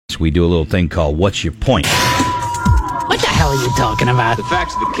We do a little thing called What's Your Point? What the hell are you talking about? The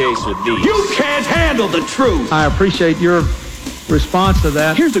facts of the case are these. You can't handle the truth. I appreciate your response to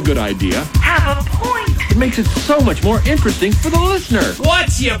that. Here's a good idea. Have a point. It makes it so much more interesting for the listener.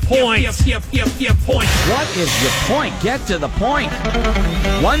 What's your point? Your point. What is your point? Get to the point.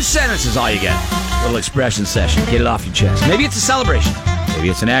 One sentence is all you get. Little expression session. Get it off your chest. Maybe it's a celebration. Maybe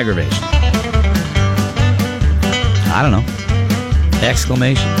it's an aggravation. I don't know.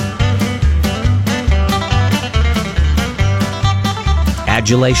 Exclamation.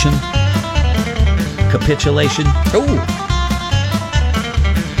 Adulation. Capitulation. Ooh.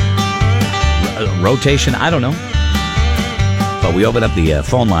 Rotation. I don't know. But we open up the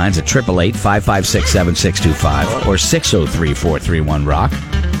phone lines at 888-556-7625 or 603-431-ROCK.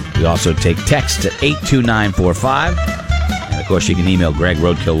 We also take text at 82945. And, of course, you can email Greg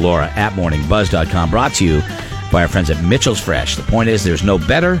Roadkill Laura at morningbuzz.com. Brought to you by our friends at Mitchell's Fresh. The point is there's no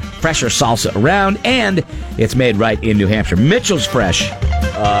better, fresher salsa around, and it's made right in New Hampshire.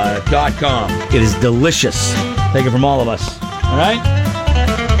 MitchellsFresh.com. It is delicious. Take it from all of us. All right?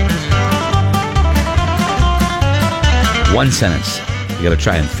 One sentence. You got to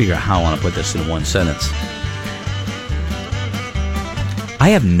try and figure out how I want to put this in one sentence. I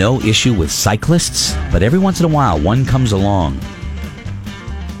have no issue with cyclists, but every once in a while, one comes along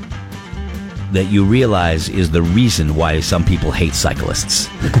that you realize is the reason why some people hate cyclists.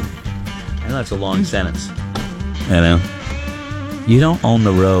 I know that's a long sentence. You know? You don't own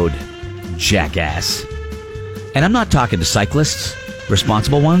the road, jackass. And I'm not talking to cyclists,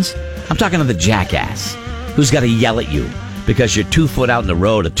 responsible ones. I'm talking to the jackass who's got to yell at you because you're 2 foot out in the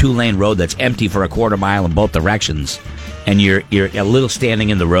road, a 2-lane road that's empty for a quarter mile in both directions, and you're a little standing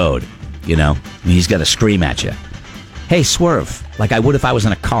in the road, you know, and he's got to scream at you. Hey, swerve, like I would if I was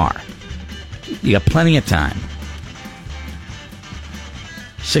in a car. You got plenty of time.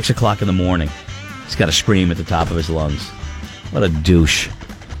 6 o'clock in the morning. He's got to scream at the top of his lungs. What a douche.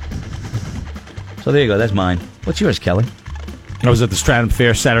 So there you go, that's mine. What's yours, Kelly? I was at the Stratham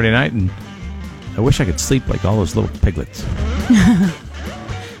Fair Saturday night, and I wish I could sleep like all those little piglets.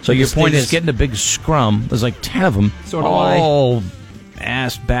 So your point is getting a big scrum. There's like 10 of them. So do all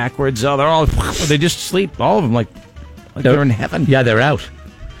ass backwards. Oh, they're all. They just sleep. All of them like they're in heaven. Yeah, they're out.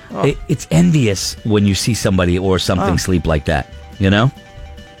 Oh. It's envious when you see somebody or something sleep like that. You know,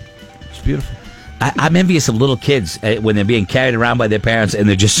 it's beautiful. I'm envious of little kids when they're being carried around by their parents and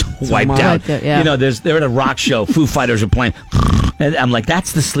they're just wiped out. Yeah. You know, they're at a rock show. Foo Fighters are playing. And I'm like,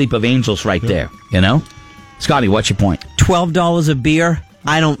 that's the sleep of angels right there. You know, Scotty, what's your point? $12 a beer?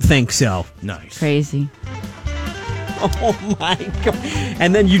 I don't think so. Nice. Crazy. Oh my God!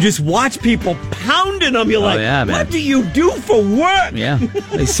 And then you just watch people pounding them. You're like, yeah, man. what do you do for work? Yeah,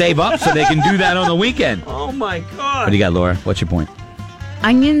 they save up so they can do that on the weekend. Oh my God! What do you got, Laura? What's your point?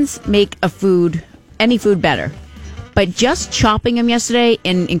 Onions make any food better. But just chopping them yesterday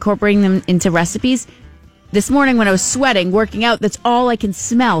and incorporating them into recipes, this morning when I was sweating, working out, that's all I can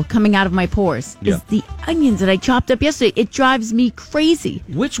smell coming out of my pores is the onions that I chopped up yesterday. It drives me crazy.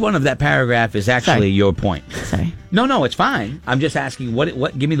 Which one of that paragraph is actually your point? Sorry. No, it's fine. I'm just asking,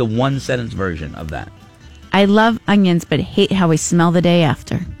 what? Give me the one sentence version of that. I love onions, but hate how I smell the day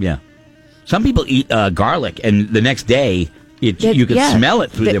after. Yeah. Some people eat garlic, and the next day, you can smell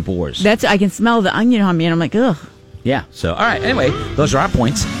it through their pores. I can smell the onion on me, and I'm like, ugh. Yeah. So, all right. Anyway, those are our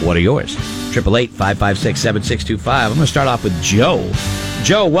points. What are yours? 888-556-7625. I'm going to start off with Joe.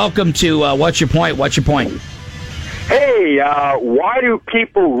 Joe, welcome to What's Your Point? What's your point? Hey, why do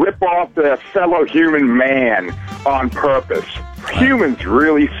people rip off their fellow human man on purpose? Humans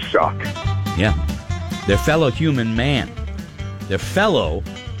really suck. Yeah. Their fellow human man. Their fellow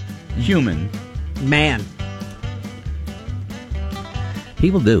human man.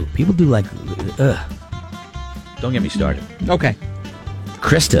 People do like, ugh. Don't get me started. Okay.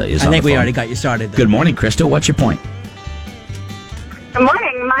 Krista is on the phone. I think we already got you started. Good morning, Krista. What's your point? Good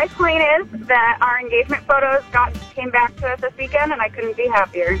morning. My point is that our engagement photos came back to us this weekend, and I couldn't be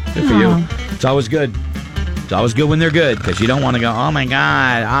happier. Good for you. It's always good. It's always good when they're good, because you don't want to go, oh, my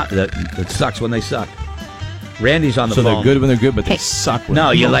God. It sucks when they suck. Randy's on the phone. So they're good when they're good, but they suck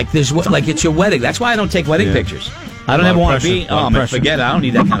when you're like, it's your wedding. That's why I don't take wedding pictures. I don't ever want to be, forget it. I don't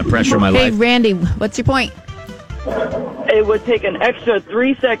need that kind of pressure in my life. Hey, Randy, what's your point? It would take an extra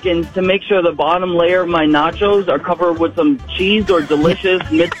 3 seconds to make sure the bottom layer of my nachos are covered with some cheese or delicious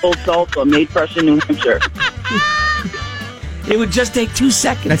mid-full salsa made fresh in New Hampshire. It would just take 2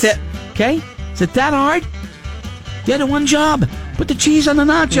 seconds. That's it. Okay? Is it that hard? You had one job. Put the cheese on the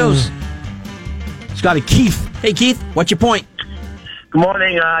nachos. Scotty, Keith. Hey, Keith, what's your point? Good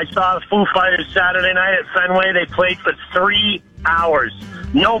morning. I saw the Foo Fighters Saturday night at Fenway. They played for 3 hours.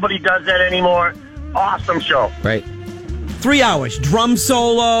 Nobody does that anymore. Awesome show. Right. 3 hours, drum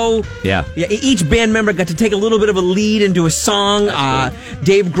solo. Yeah. Each band member got to take a little bit of a lead into a song.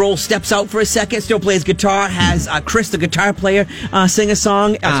 Dave Grohl steps out for a second, still plays guitar, has Chris, the guitar player, sing a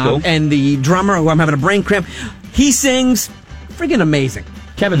song. That's cool. And the drummer, who I'm having a brain cramp, he sings. Friggin' amazing.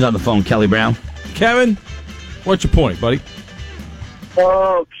 Kevin's on the phone, Kelly Brown. Kevin, what's your point, buddy?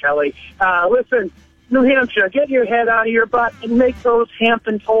 Oh, Kelly. Listen, New Hampshire, get your head out of your butt and make those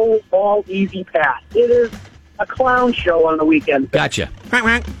Hampton tolls all easy pass. It is a clown show on the weekend. Gotcha.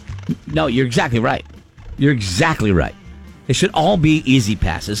 No, you're exactly right. You're exactly right. They should all be easy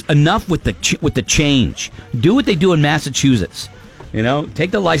passes. Enough with the change. Do what they do in Massachusetts. You know,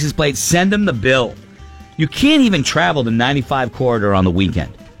 take the license plate, send them the bill. You can't even travel the 95 corridor on the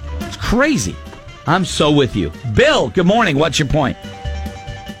weekend. It's crazy. I'm so with you. Bill, good morning. What's your point?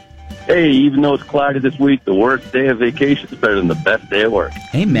 Hey, even though it's cloudy this week, the worst day of vacation is better than the best day of work.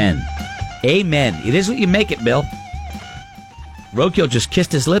 Amen. Amen. It is what you make it, Bill. Roadkill just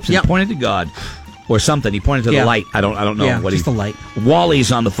kissed his lips and pointed to God. Or something. He pointed to the light. I don't know. Yeah, what just the light.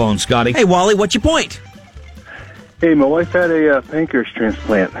 Wally's on the phone, Scotty. Hey, Wally, what's your point? Hey, my wife had a pancreas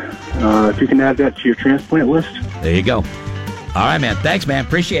transplant. If you can add that to your transplant list. There you go. All right, man. Thanks, man.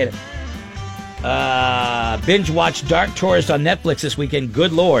 Appreciate it. Binge watch Dark Tourist on Netflix this weekend.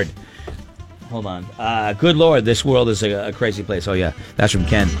 Good Lord. Hold on. Good Lord, this world is a crazy place. Oh, yeah. That's from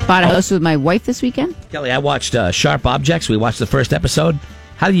Ken. Bought a house with my wife this weekend. Kelly, I watched Sharp Objects. We watched the first episode.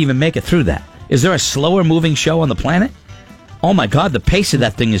 How do you even make it through that? Is there a slower moving show on the planet? Oh, my God. The pace of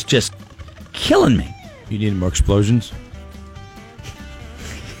that thing is just killing me. You need more explosions?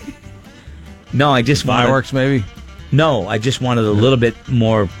 No, I just fireworks, maybe? No, I just wanted a little bit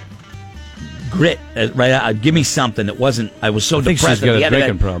more grit. Right? Give me something that wasn't. I was so I think depressed she's got at the a end of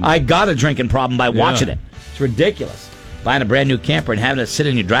drinking it. problem. I got a drinking problem by watching it. It's ridiculous. Buying a brand new camper and having it sit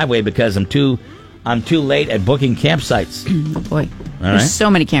in your driveway because I'm too late at booking campsites. Oh boy, All there's right. so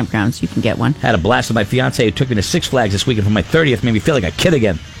many campgrounds. You can get one. Had a blast with my fiance who took me to Six Flags this weekend for my 30th. Made me feel like a kid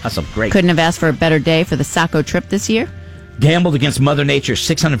again. That's so great. Couldn't have asked for a better day for the Saco trip this year. Gambled against Mother Nature.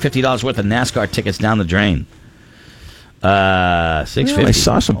 $650 worth of NASCAR tickets down the drain. $650. I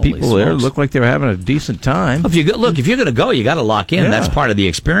saw some Holy people there. smokes. Looked like they were having a decent time. If you're going to go, you got to lock in. Yeah. That's part of the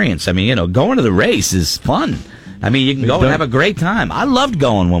experience. I mean, going to the race is fun. I mean, you can go and have a great time. I loved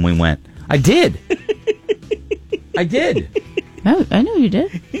going when we went. I did. I did. Oh, I know you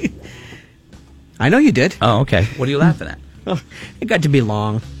did. I know you did. Oh, okay. What are you laughing at? It got to be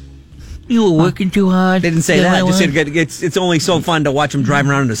long. You were working too hard. They didn't say that. Just said it's only so fun to watch them drive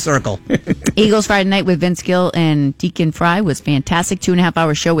around in a circle. Eagles Friday Night with Vince Gill and Deacon Fry was fantastic. 2.5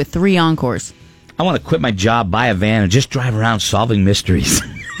 hour show with 3 encores. I want to quit my job, buy a van, and just drive around solving mysteries.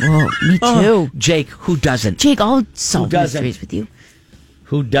 Whoa, me too. Jake, who doesn't? Jake, I'll solve doesn't? mysteries with you.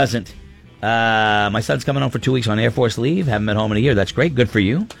 Who doesn't? My son's coming home for 2 weeks on Air Force leave. Haven't been home in a year. That's great. Good for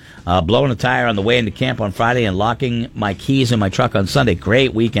you. Blowing a tire on the way into camp on Friday and locking my keys in my truck on Sunday.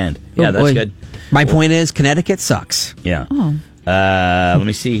 Great weekend. Yeah, that's good. My point is, Connecticut sucks. Yeah. Oh. Let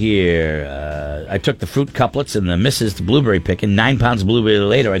me see here. I took the fruit couplets and the missus to blueberry picking. 9 pounds of blueberry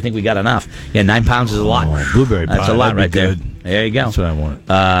later. I think we got enough. Yeah, 9 pounds is a lot. Blueberry That's pie, a lot that'd be right there. good. There you go. That's what I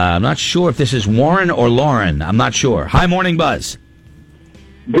want. I'm not sure if this is Warren or Lauren. I'm not sure. Hi, Morning Buzz.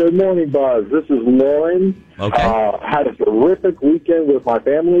 Good morning, Buzz. This is Lauren. Okay. Had a terrific weekend with my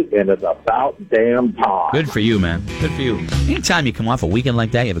family, and it's about damn time. Good for you, man. Good for you. Anytime you come off a weekend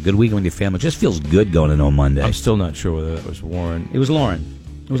like that, you have a good weekend with your family. It just feels good going into a Monday. I'm still not sure whether that was Warren. It was Lauren.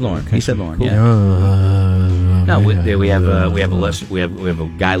 It was Lauren. Okay. He said Lauren. Cool. Yeah. No, we have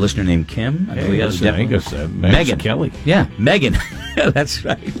a guy listener named Kim. I think we got Megan Kelly. Yeah, Megan. That's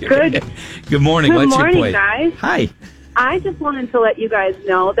right. Good. Good morning. What's your morning, point? guys. Hi. I just wanted to let you guys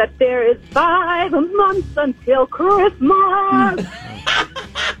know that there is 5 months until Christmas.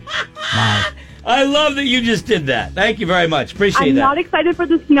 I love that you just did that. Thank you very much. Appreciate I'm that. not excited for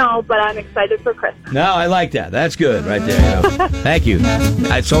the snow, but I'm excited for Christmas. No, I like that. That's good right there. Thank you.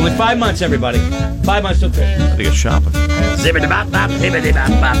 It's only 5 months, everybody. 5 months till Christmas. I go shopping. Zippity-bop-bop,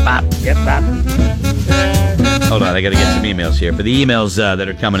 zippity-bop-bop-bop. Yep, bop. Hold on, I got to get some emails here. For the emails that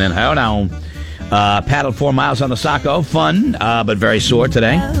are coming in, hold on. Paddled 4 miles on the Saco. Fun, but very sore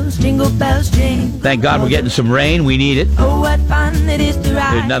today. Jingle bells, jingle. Thank God we're getting some rain. We need it. Oh, what fun it is to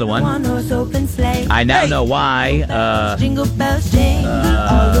ride. Here's another one. One-horse open sleigh. I now know why. Jingle bells, jingle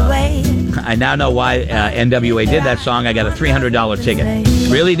all the way. I now know why NWA did that song. I got a $300 ticket.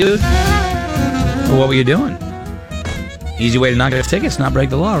 Really, dude? Well, what were you doing? Easy way to not get tickets, not break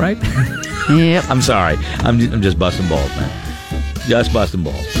the law, right? Yep. I'm sorry. I'm just busting balls, man. Just busting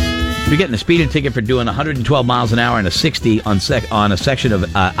balls. you're getting a speeding ticket for doing 112 miles an hour and a 60 on a section of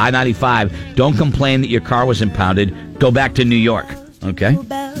I-95, don't complain that your car was impounded. Go back to New York. Okay?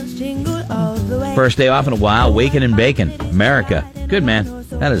 First day off in a while, waking and baking. America. Good, man.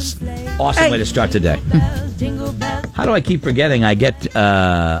 That is awesome way to start today. How do I keep forgetting I get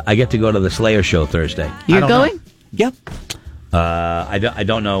to go to the Slayer show Thursday? You're going? Yep. I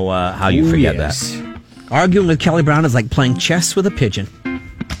don't know how you forget that. Arguing with Kelly Brown is like playing chess with a pigeon.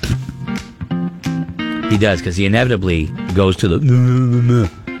 He does, because he inevitably goes to the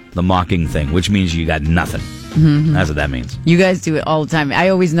mocking thing, which means you got nothing. Mm-hmm. That's what that means. You guys do it all the time. I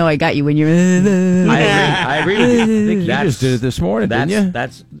always know I got you when you're. I agree with you. I think you just did it this morning, didn't you?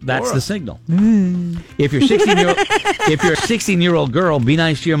 That's the signal. If you're 16-year-old girl, be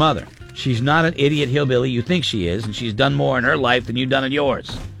nice to your mother. She's not an idiot hillbilly you think she is, and she's done more in her life than you've done in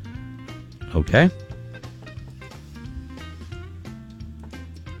yours. Okay?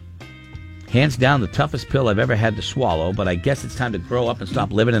 Hands down the toughest pill I've ever had to swallow, but I guess it's time to grow up and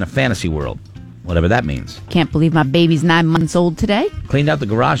stop living in a fantasy world. Whatever that means. Can't believe my baby's 9 months old today. Cleaned out the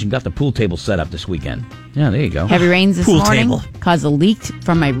garage and got the pool table set up this weekend. Yeah, there you go. Heavy rains this morning table. caused a leak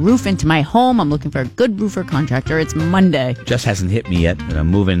from my roof into my home. I'm looking for a good roofer contractor. It's Monday. Just hasn't hit me yet, and I'm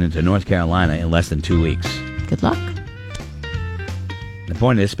moving into North Carolina in less than 2 weeks. Good luck. The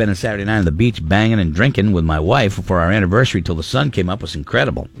point is, spending Saturday night on the beach banging and drinking with my wife for our anniversary till the sun came up was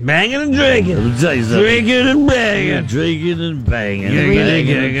incredible. Banging and drinking. Drinking and banging. Drinking and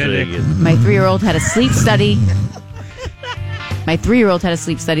banging. My 3-year-old had a sleep study. My 3-year-old had a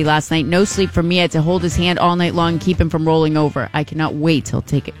sleep study last night. No sleep for me. I had to hold his hand all night long and keep him from rolling over. I cannot wait till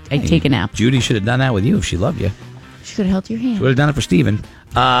take a nap. Judy should have done that with you if she loved you. She could have held your hand. She would have done it for Steven.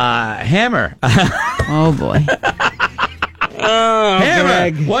 Hammer. Oh, boy.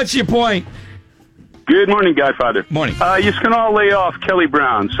 Hammer, Greg. what's your point? Good morning, Godfather. Morning. You can all lay off Kelly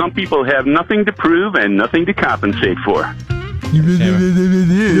Brown. Some people have nothing to prove and nothing to compensate for.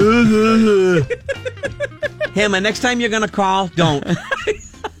 Hammer, next time you're going to call, don't.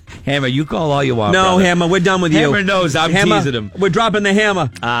 Hammer, you call all you want. No, brother. Hammer, we're done with you. Hammer knows I'm Hammer, teasing him. We're dropping the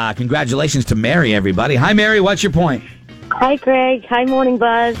hammer. Congratulations to Mary, everybody. Hi, Mary. What's your point? Hi, Greg. Hi, Morning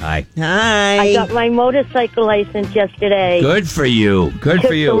Buzz. Hi. Hi. I got my motorcycle license yesterday. Good for you. Good Took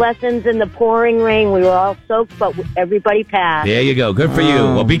for you. the lessons in the pouring rain. We were all soaked, but everybody passed. There you go. Good for you.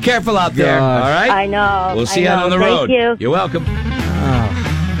 Well, be careful out there. All right? I know. We'll see you I out know. on the Thank road. you. You're welcome.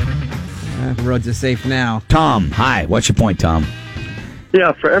 The roads are safe now. Tom, hi. What's your point, Tom?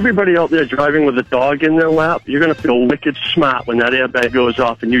 Yeah, for everybody out there driving with a dog in their lap, you're going to feel wicked smart when that airbag goes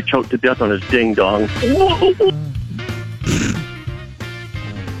off and you choke to death on his ding-dong.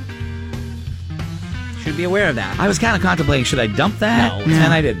 Should be aware of that. I was kind of contemplating, should I dump that? No.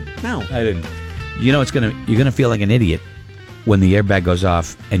 And I didn't. No. I didn't. You know, you're gonna feel like an idiot when the airbag goes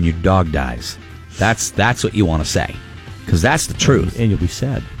off and your dog dies. That's what you want to say, because that's the truth. And you'll be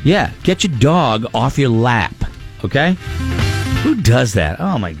sad. Yeah, get your dog off your lap, okay? Who does that?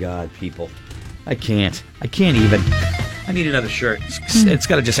 Oh my God, people! I can't even. I need another shirt. It's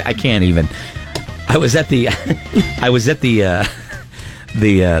got to just. I can't even. I was at the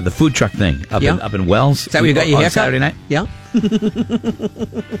food truck thing up in Wells. Is that where you got your haircut? Saturday night? Yeah.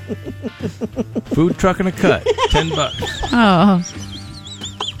 Food truck and a cut. $10. Oh.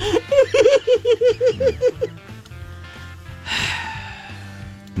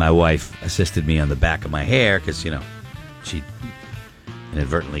 My wife assisted me on the back of my hair because, she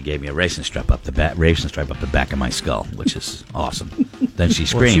inadvertently gave me a racing stripe up the back of my skull, which is awesome. Then she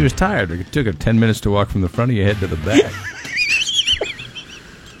screamed. Well, she was tired. It took her 10 minutes to walk from the front of your head to the back.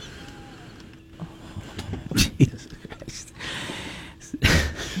 Jesus Christ.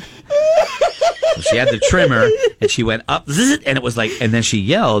 So she had the trimmer, and she went up, and it was like, and then she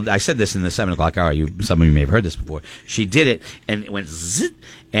yelled. I said this in the 7 o'clock hour. Some of you may have heard this before. She did it, and it went zzz,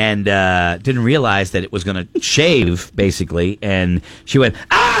 and didn't realize that it was going to shave, basically. And she went,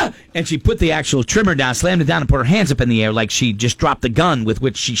 ah! And she put the actual trimmer down, slammed it down, and put her hands up in the air like she just dropped the gun with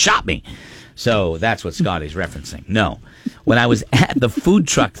which she shot me. So that's what Scotty's referencing. No. When I was at the food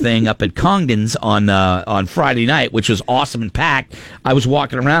truck thing up at Congdon's on Friday night, which was awesome and packed, I was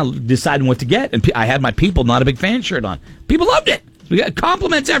walking around deciding what to get, and I had my People Not a Big Fan shirt on. People loved it. We got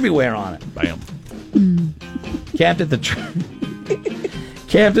compliments everywhere on it. Bam. Camped at the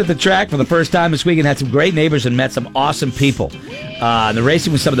track for the first time this week and had some great neighbors and met some awesome people. The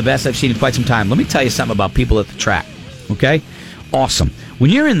racing was some of the best I've seen in quite some time. Let me tell you something about people at the track, okay? Awesome.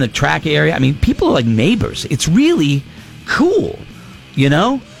 When you're in the track area, I mean, people are like neighbors. It's really cool,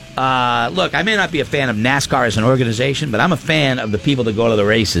 Look, I may not be a fan of NASCAR as an organization, but I'm a fan of the people that go to the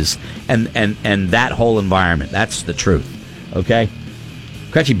races and that whole environment. That's the truth, okay?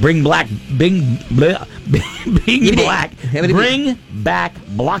 Cratchy, bring black, bring black, bring back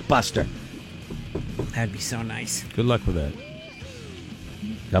Blockbuster. That'd be so nice. Good luck with that.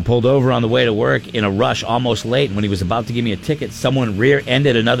 Got pulled over on the way to work in a rush, almost late. And when he was about to give me a ticket, someone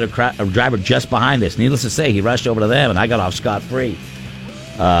rear-ended another driver just behind us. Needless to say, he rushed over to them, and I got off scot-free.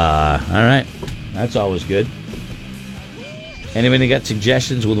 All right. That's always good. Anybody got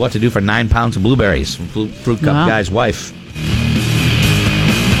suggestions with what to do for 9 pounds of blueberries from Fruit Cup Guy's wife?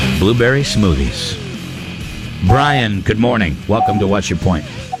 Blueberry smoothies. Brian, good morning. Welcome to What's Your Point?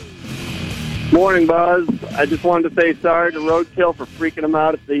 Morning, Buzz. I just wanted to say sorry to Roadkill for freaking him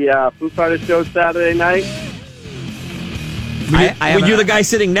out at the Foo Fighters show Saturday night. Were you the guy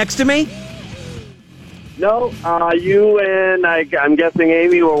sitting next to me? No, you and I'm guessing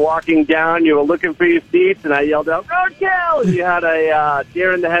Amy were walking down. You were looking for your seats, and I yelled out, "Roadkill!" And you had a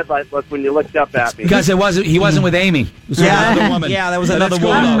deer in the headlight look when you looked up at me. Because he wasn't with Amy. It was with another woman. Yeah, that was But another it's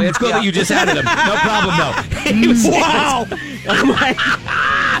cool, woman. though. It's cool that you just added him. No problem, though. Wow!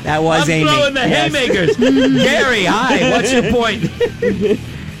 That was I'm Amy. throwing the Yes. haymakers. Gary, hi. What's your point?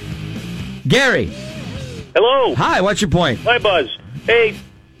 Gary. Hello. Hi, what's your point? Hi, Buzz. Hey,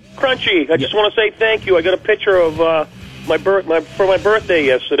 Crunchy, I just want to say thank you. I got a picture of for my birthday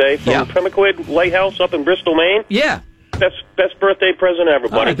yesterday from Pemaquid Lighthouse up in Bristol, Maine. Yeah. Best birthday present ever,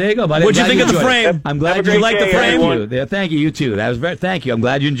 buddy. All right, there you go, buddy. What'd you think of the enjoyed it. frame? I'm glad Have a you great liked the day, frame. everyone. Yeah, thank you. You too. That was thank you. I'm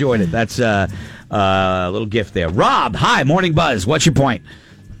glad you enjoyed it. That's a little gift there. Rob, hi. Morning Buzz. What's your point?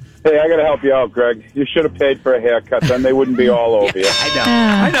 Hey, I got to help you out, Greg. You should have paid for a haircut, then they wouldn't be all over you.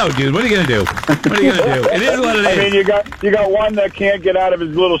 I know, dude. What are you going to do? What are you going to do? It is what it is. I mean, you got one that can't get out of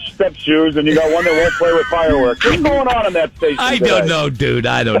his little step shoes, and you got one that won't play with fireworks. What's going on in that station I today? don't know, dude.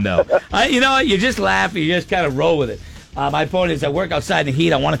 I don't know. You know what? You just laugh. You just kind of roll with it. My point is I work outside in the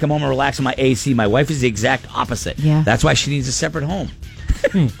heat. I want to come home and relax in my AC. My wife is the exact opposite. Yeah. That's why she needs a separate home.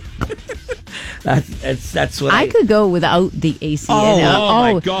 That's what I could go without the AC. Oh,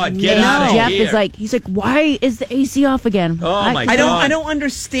 and, my God, get out of Jeff here. is like, he's like, why is the AC off again? I don't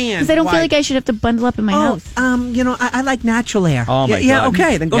understand. Because I don't why. feel like I should have to bundle up in my house. I like natural air. Oh, my Yeah, God.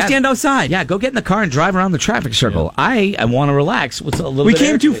 okay, then go Yeah. stand outside. Yeah, go get in the car and drive around the traffic circle. I want to relax with a little We bit of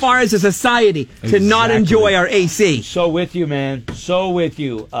came air too conditioning. far as a society to not Exactly. enjoy our AC. So with you, man. So with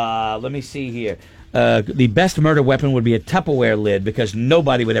you. Let me see here. The best murder weapon would be a Tupperware lid because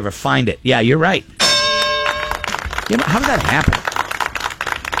nobody would ever find it. Yeah, you're right. You know, how did that happen?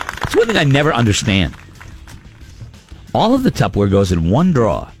 It's one thing I never understand. All of the Tupperware goes in one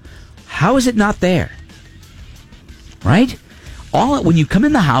drawer. How is it not there? Right? When you come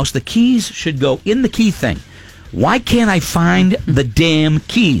in the house, the keys should go in the key thing. Why can't I find the damn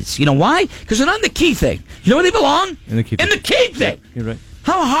keys? You know why? Because they're not in the key thing. You know where they belong? In the key In the key thing. You're right.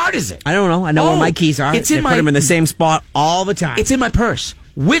 How hard is it? I don't know. I know where my keys are. It's They in put them in the same spot all the time. It's in my purse.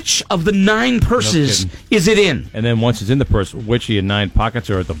 Which of the 9 purses kidding. is it in? And then once it's in the purse, which of your 9 pockets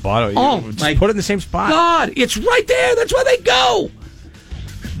are at the bottom? Oh, Just my put it in the same spot. God, it's right there. That's where they go.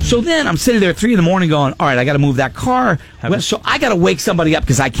 So then I'm sitting there at 3 a.m. going, all right, I got to move that car. So I got to wake somebody up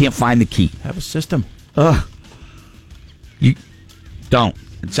because I can't find the key. Have a system. Ugh. You don't.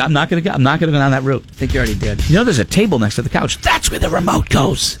 I'm not going to go down that route. I think you already did. You know, there's a table next to the couch. That's where the remote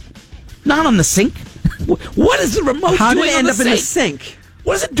goes. Not on the sink. What is the remote How doing did it on end the up in the sink? sink?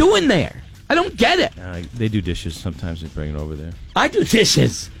 What is it doing there? I don't get it. They do dishes. Sometimes they bring it over there. I do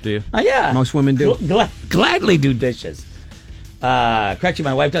dishes. Do you? Yeah. Most women do. Gladly do dishes. Cratchy,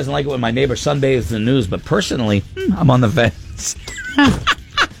 my wife doesn't like it when my neighbor sunbathes in the news, but personally, I'm on the fence.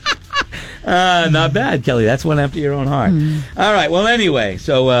 Not bad, Kelly. That's one after your own heart. All right. Well, anyway,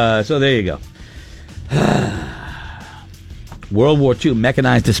 so there you go. World War II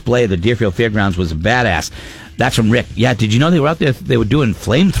mechanized display at the Deerfield Fairgrounds was badass. That's from Rick. Yeah, did you know they were out there? They were doing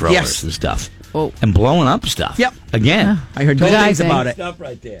flamethrowers and stuff. Oh. And blowing up stuff. Yep. Again. I heard good things about it. Stuff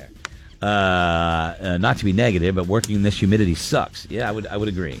right there. Not to be negative, but working in this humidity sucks. Yeah, I would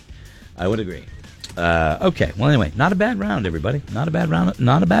agree. I would agree. Okay. Well, anyway, not a bad round, everybody. Not a bad round.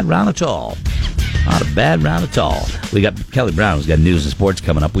 Not a bad round at all. Not a bad round at all. We got Kelly Brown, who's got news and sports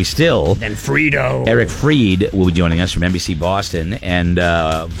coming up. We still... And Frito. Eric Freed will be joining us from NBC Boston. And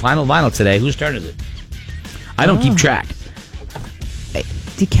Final Vinyl today. Whose turn is it? I don't keep track.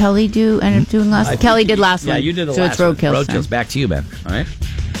 Did Kelly end up doing last? Kelly did last one. Yeah, you did the so last one. it's Roadkill's Roadkill's turn. back to you, man. All right?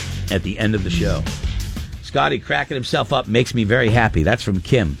 At the end of the show. Scotty cracking himself up makes me very happy. That's from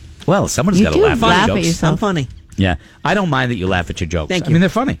Kim. Well, someone's You got to do laugh laugh at at jokes. yourself. I'm funny. Yeah. I don't mind that you laugh at your jokes. Thank I you. mean, they're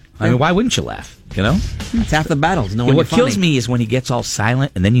funny. I mean, why wouldn't you laugh? You know? That's half the battle. Yeah, what kills me is when he gets all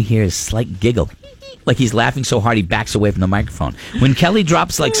silent and then you hear his slight giggle. like he's laughing so hard he backs away from the microphone. When Kelly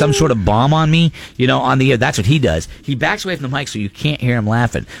drops like some sort of bomb on me, on the air, that's what he does. He backs away from the mic so you can't hear him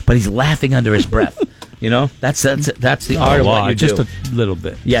laughing, but he's laughing under his breath. That's the art of what you do. Just a little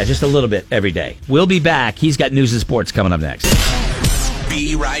bit. Yeah, just a little bit every day. We'll be back. He's got news and sports coming up next.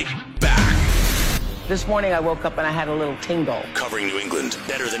 Be right back. This morning I woke up and I had a little tingle. Covering New England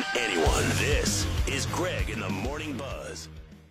better than anyone. This is Greg in the Morning Buzz.